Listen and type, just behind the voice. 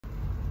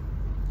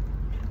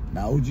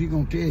Now, OG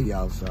gonna tell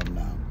y'all something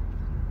now.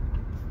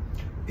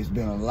 It's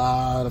been a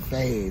lot of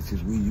fads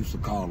since we used to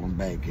call them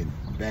back in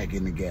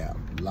the Gap.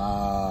 A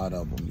lot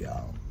of them,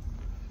 y'all.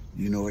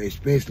 You know,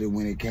 especially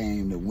when it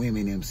came to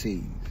women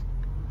MCs.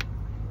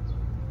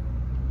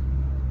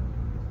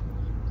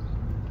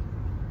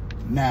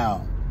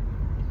 Now,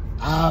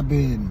 I've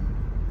been,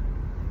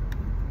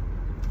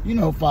 you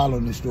know,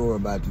 following the story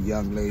about the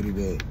young lady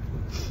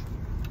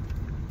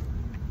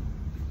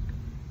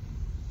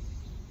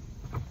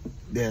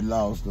that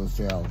lost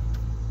herself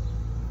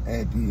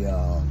at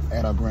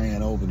her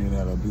grand opening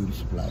at a beauty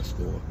supply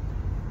store.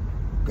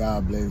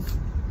 God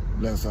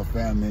bless her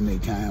family in their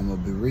time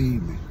of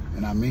bereavement,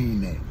 and I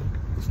mean that.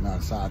 It's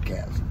not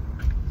sarcasm.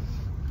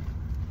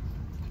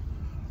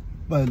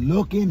 But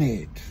looking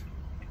at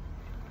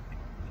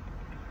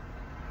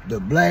the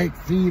black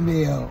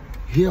female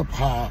hip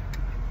hop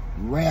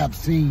rap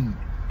scene,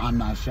 I'm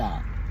not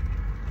shocked.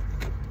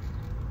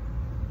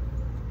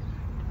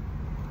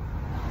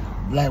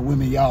 Black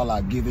women, y'all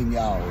are giving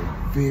y'all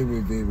very,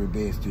 very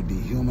best to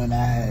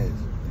dehumanize,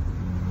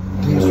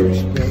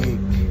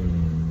 disrespect,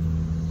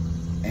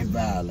 and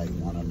violate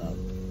one another.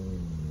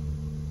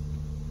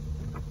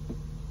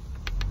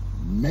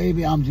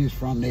 Maybe I'm just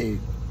from that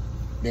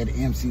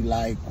MC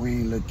like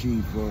Queen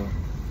Latifah,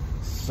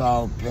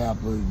 Salt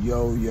Pepper,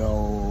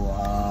 Yo-Yo,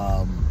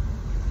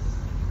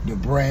 Da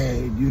Brat,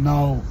 you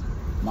know,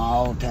 my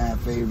all-time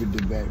favorite,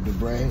 Da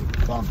Brat,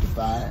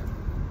 Funkified,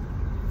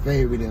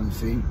 favorite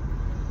MC.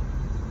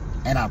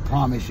 And I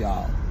promise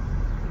y'all,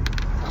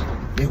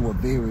 they were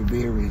very,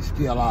 very,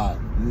 still are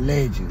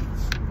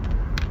legends.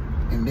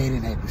 And they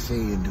didn't have to say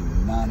and do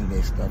none of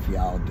that stuff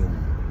y'all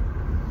doing.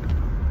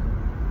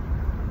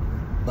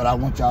 But I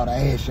want y'all to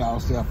ask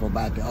y'allself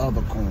about the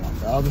other coin,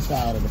 the other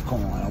side of the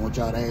coin. I want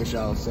y'all to ask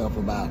y'allself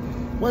about,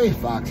 where's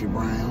Foxy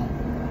Brown?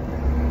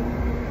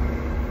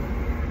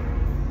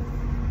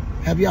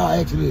 Have y'all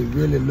actually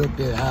really looked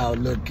at how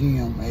Lil'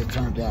 Kim has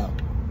turned out?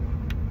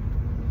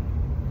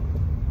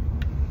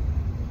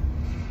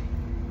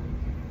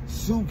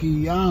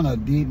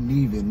 Sukihana didn't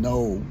even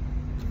know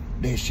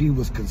that she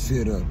was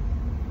considered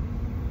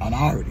an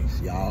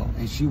artist, y'all,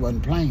 and she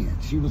wasn't playing.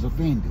 She was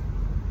offended.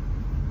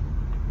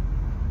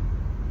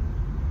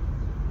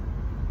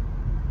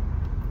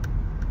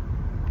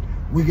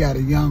 We got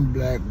a young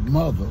black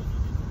mother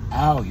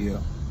out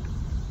here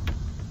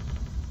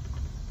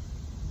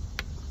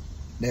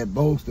that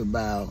boasts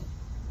about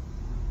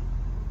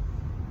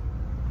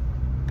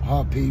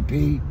her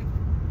PP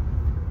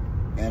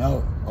and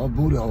her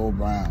booty hole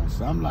brown,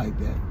 something like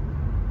that.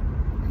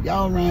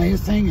 Y'all around here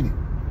singing it.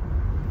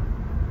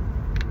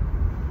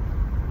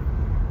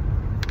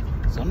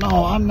 So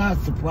no, I'm not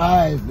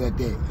surprised that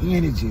the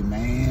energy,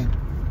 man,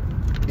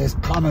 that's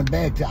coming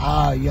back to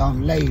our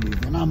young ladies.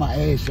 And I'm gonna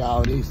ask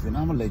y'all this, and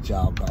I'm gonna let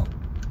y'all go.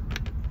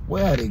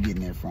 Where are they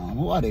getting it from?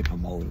 Who are they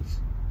promoters?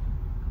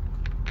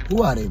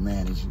 Who are they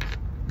managers?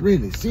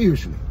 Really,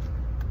 seriously.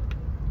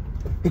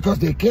 Because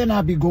they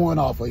cannot be going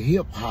off of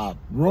hip-hop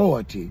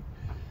royalty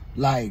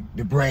like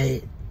Da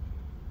Brat,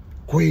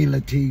 Queen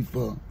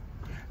Latifah,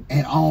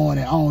 and on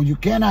and on. You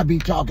cannot be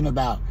talking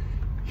about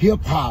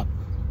hip-hop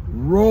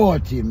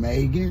royalty,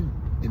 Megan.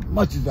 As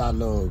much as I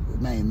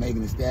love, man,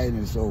 Megan Thee Stallion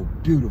is so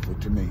beautiful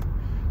to me.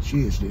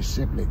 She is just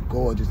simply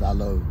gorgeous. I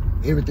love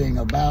everything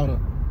about her.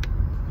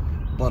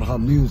 But her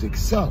music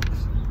sucks.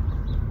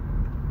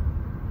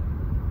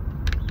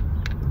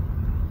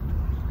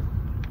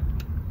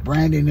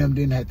 Brandy and them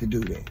didn't have to do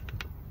that.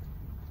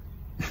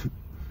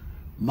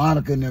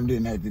 Monica and them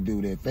didn't have to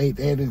do that. Faith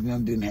Evans and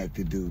them didn't have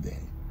to do that.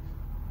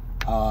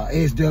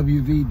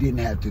 SWV didn't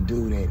have to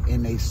do that.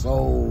 And they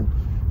sold.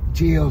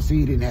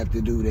 TLC didn't have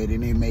to do that.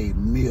 And they made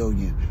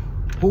millions.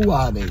 Who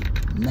are they?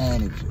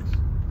 Managers.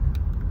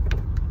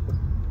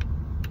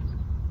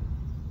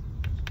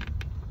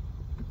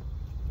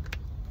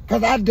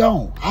 Because I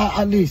don't.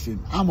 I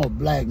listen, I'm a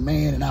black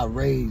man and I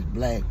raise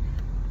black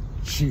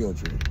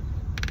children.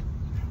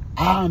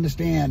 I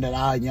understand that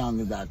our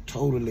youngers are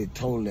totally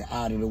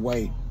out of the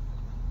way.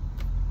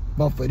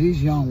 But for this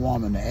young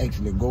woman to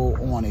actually go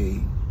on a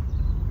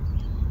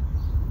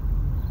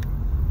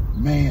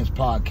man's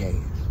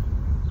podcast,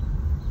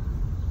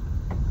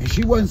 and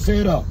she wasn't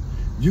set up.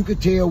 You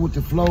could tell with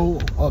the flow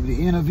of the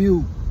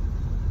interview,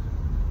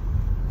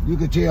 you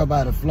could tell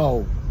by the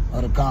flow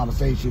of the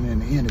conversation in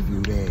the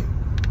interview that,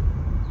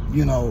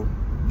 you know,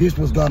 this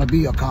was gonna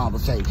be a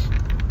conversation.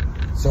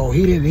 So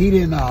he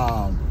didn't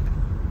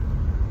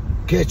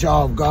catch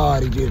off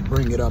guard and just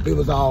bring it up. It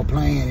was all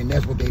planned, and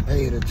that's what they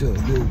paid her to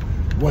do.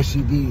 What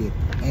she did,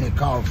 and it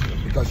cost her,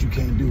 because you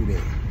can't do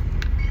that.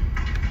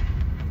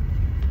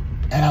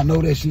 And I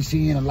know that she's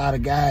seeing a lot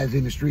of guys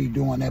in the street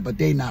doing that, but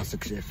they not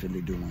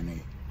successfully doing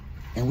that.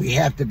 And we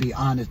have to be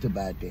honest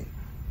about that.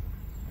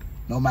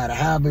 No matter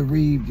how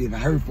bereaved and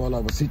hurtful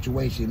of a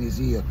situation is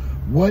here,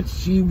 what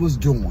she was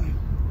doing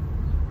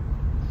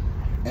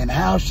and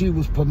how she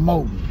was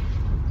promoting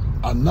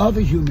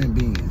another human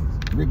being,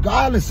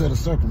 regardless of the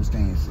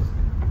circumstances.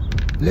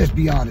 Let's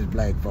be honest,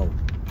 black folk.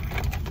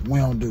 We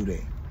don't do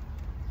that.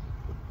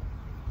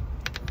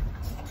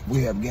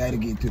 We have got to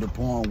get to the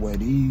point where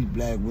these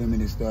black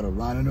women, instead of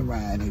running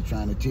around and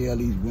trying to tell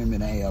these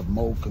women they have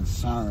more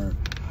concern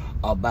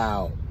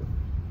about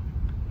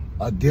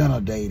a dinner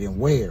date and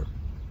where,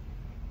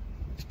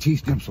 to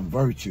teach them some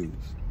virtues.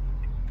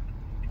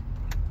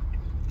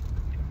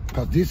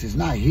 Because this is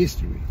not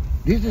history.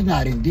 This is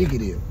not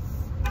indicative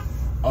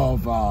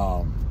of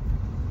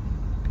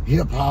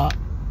hip-hop,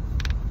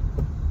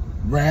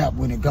 rap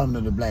when it comes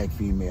to the black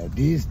female.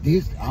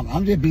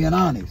 I'm just being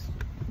honest.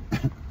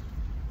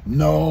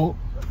 No,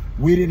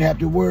 we didn't have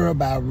to worry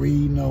about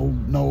reading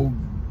no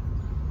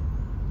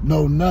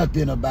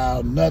nothing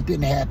about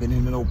nothing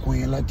happening to no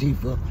Queen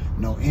Latifah,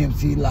 no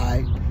MC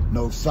Lyte,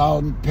 no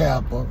Salt and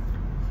Pepper.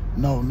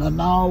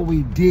 No,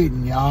 we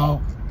didn't,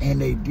 y'all.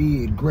 And they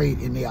did great,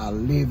 and they are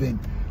living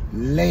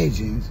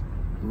legends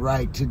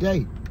right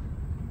today.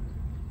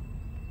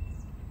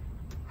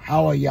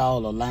 How are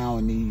y'all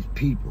allowing these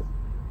people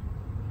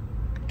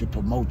to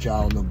promote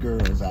y'all little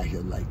girls out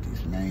here like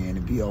this, man,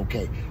 and be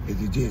okay?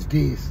 Is it just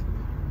this?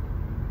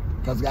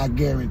 Because I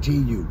guarantee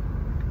you,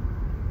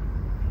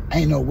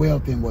 ain't no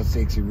wealth in what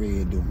Sexyy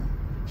Red doing.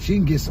 She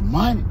can get some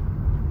money,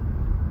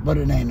 but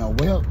it ain't no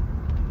wealth.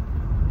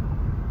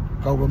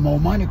 Because with more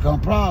money come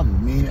problems,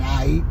 meaning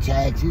i.e.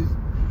 taxes,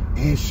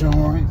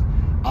 insurance,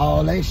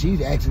 all that.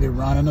 She's actually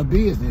running a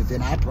business,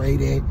 and I pray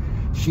that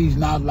she's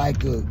not like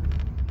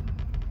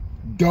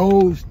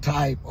those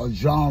type of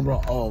genre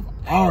of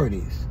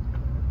artists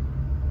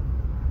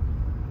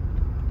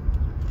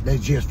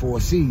that's just for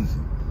a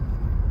season.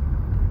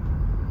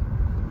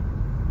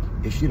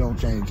 If she don't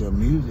change her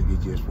music,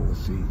 it's just for a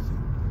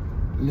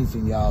season.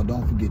 Listen, y'all,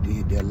 don't forget to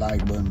hit that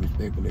like button,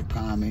 respectfully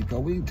comment, because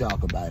we can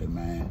talk about it,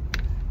 man.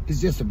 It's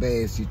just a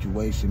bad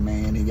situation,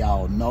 man, and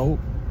y'all know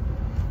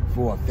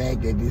for a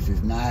fact that this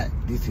is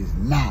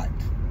not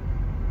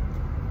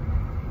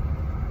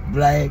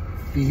black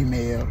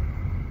female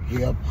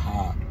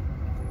hip-hop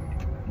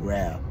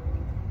rap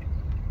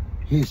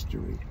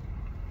history,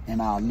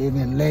 and our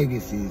living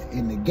legacies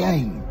in the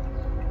game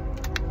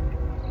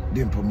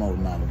didn't promote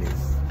none of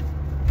this.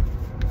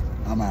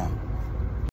 I'm out.